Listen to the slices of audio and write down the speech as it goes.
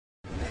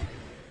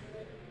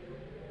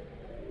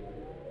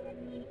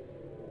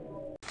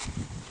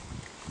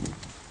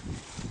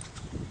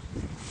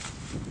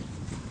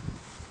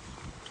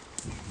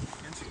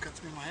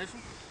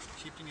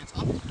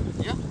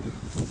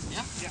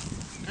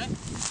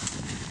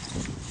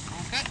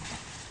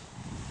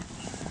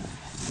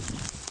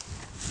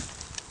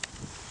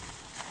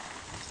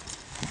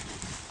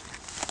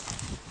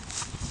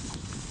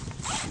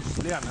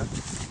schwer, ne?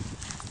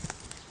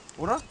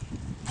 Oder?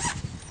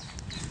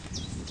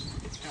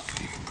 Ja.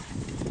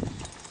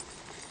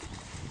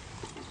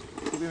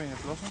 Probieren wir hier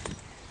Flossen.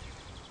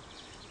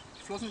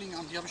 Die Flossen liegen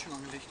an, die habe ich schon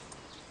angelegt.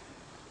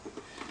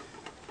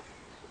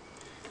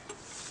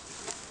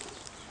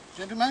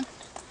 Gentlemen?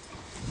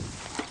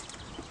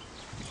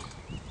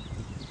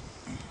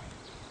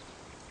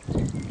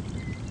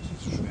 Ist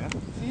das zu schwer?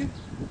 Viel?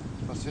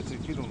 Fast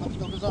 40 Kilo. Hab ich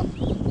doch gesagt.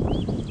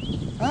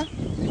 Hä?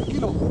 Wie viel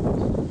Kilo?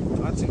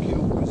 13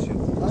 Kilo ein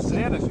bisschen. Das ist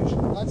leer, der Fisch.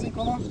 13,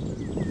 13,2.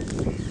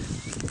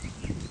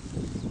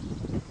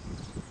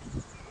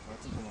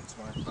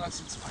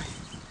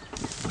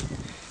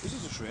 Ist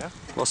es so schwer?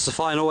 What's the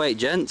final weight,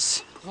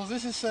 gents? So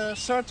this is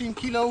 13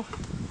 kilo,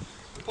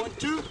 point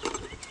 2.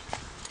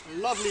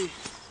 Lovely,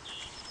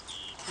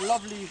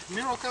 lovely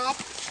mirror carp.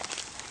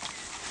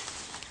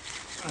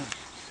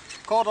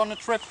 Caught on a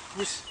trip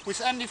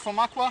with Andy from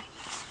Aqua.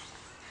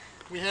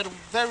 We had a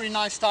very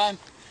nice time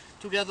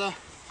together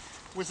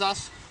with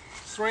us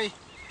three.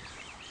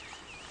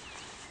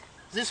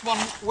 This one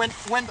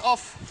went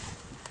off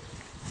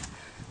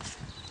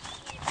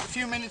a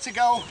few minutes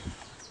ago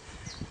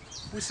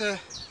with a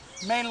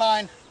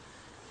mainline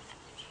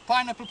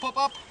pineapple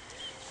pop-up,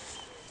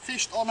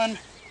 fished on a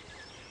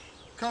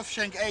curve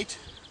shank 8,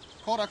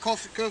 quarter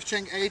curve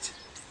shank 8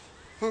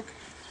 hook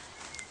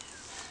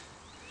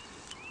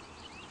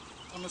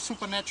on a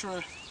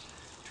supernatural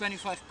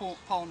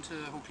 25-pound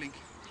hook link.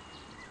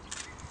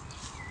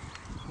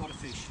 What a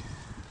fish.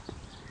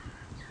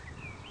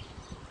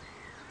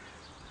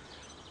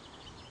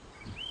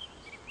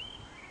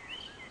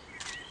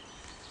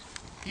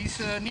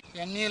 He's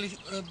nearly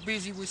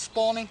busy with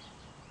spawning.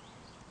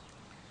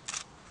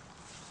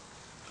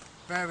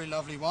 Very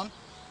lovely one.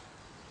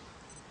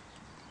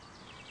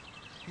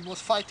 He was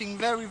fighting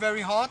very,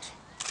 very hard.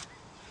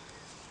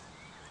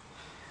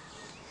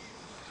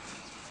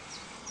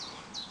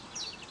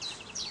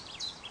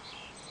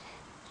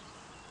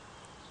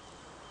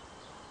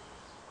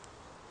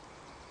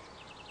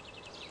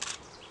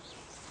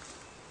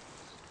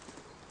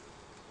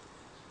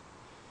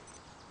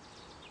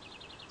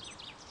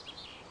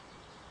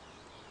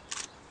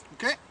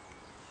 Okay,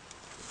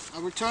 I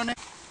will turn it.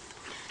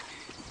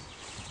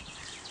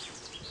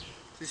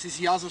 This is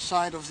the other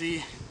side of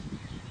this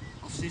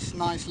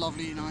nice,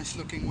 lovely, nice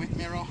looking wind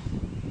mirror.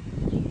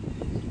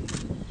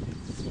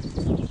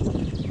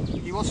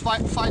 He was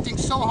fighting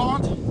so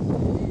hard.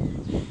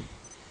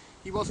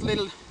 He was a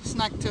little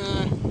snagged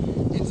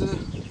in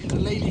the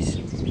ladies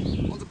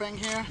on the bank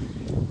here.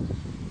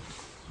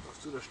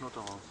 Machst du der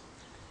Schnotter raus?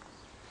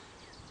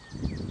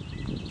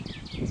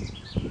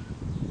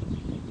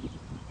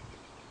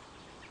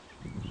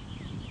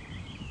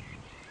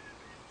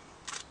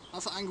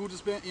 Hast du ein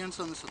gutes Bild, Jens,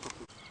 dann ist das doch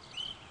gut.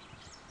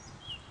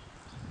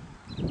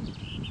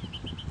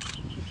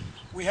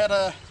 We had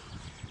a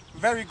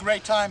very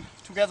great time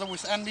together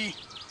with Andy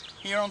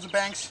here on the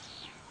banks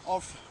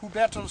of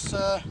Hubertus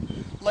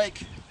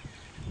Lake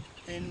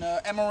in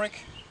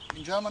Emmerich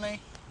in Germany.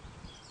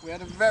 We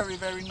had a very,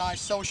 very nice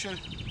social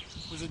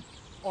with an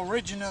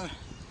original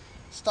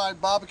style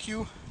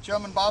barbecue,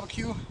 German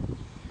barbecue.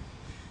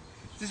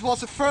 This was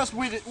the first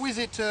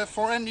visit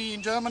for Andy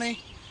in Germany.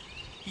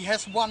 He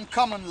has one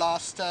common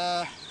last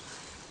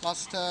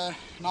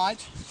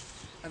night,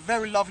 a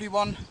very lovely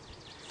one,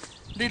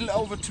 little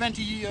over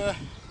 20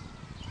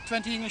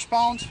 English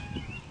pound,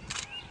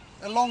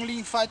 a long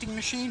lean fighting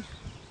machine.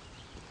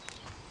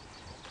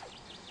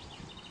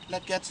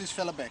 Let's get this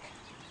fella back.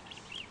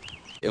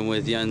 And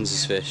with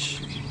Jens's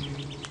fish.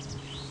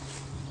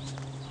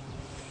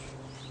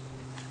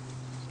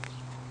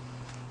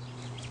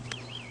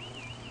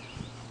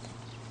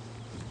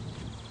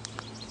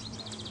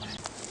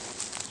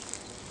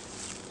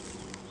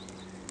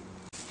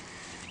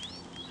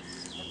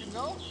 Let him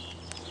go.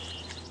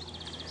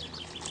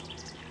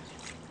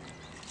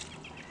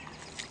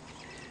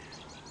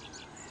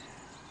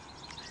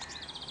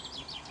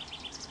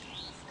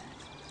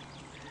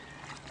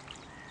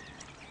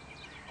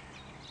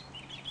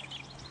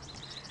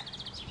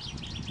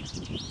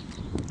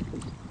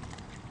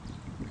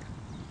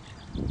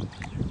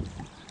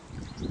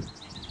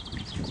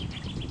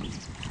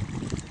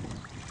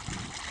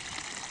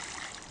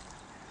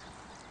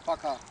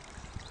 Paka.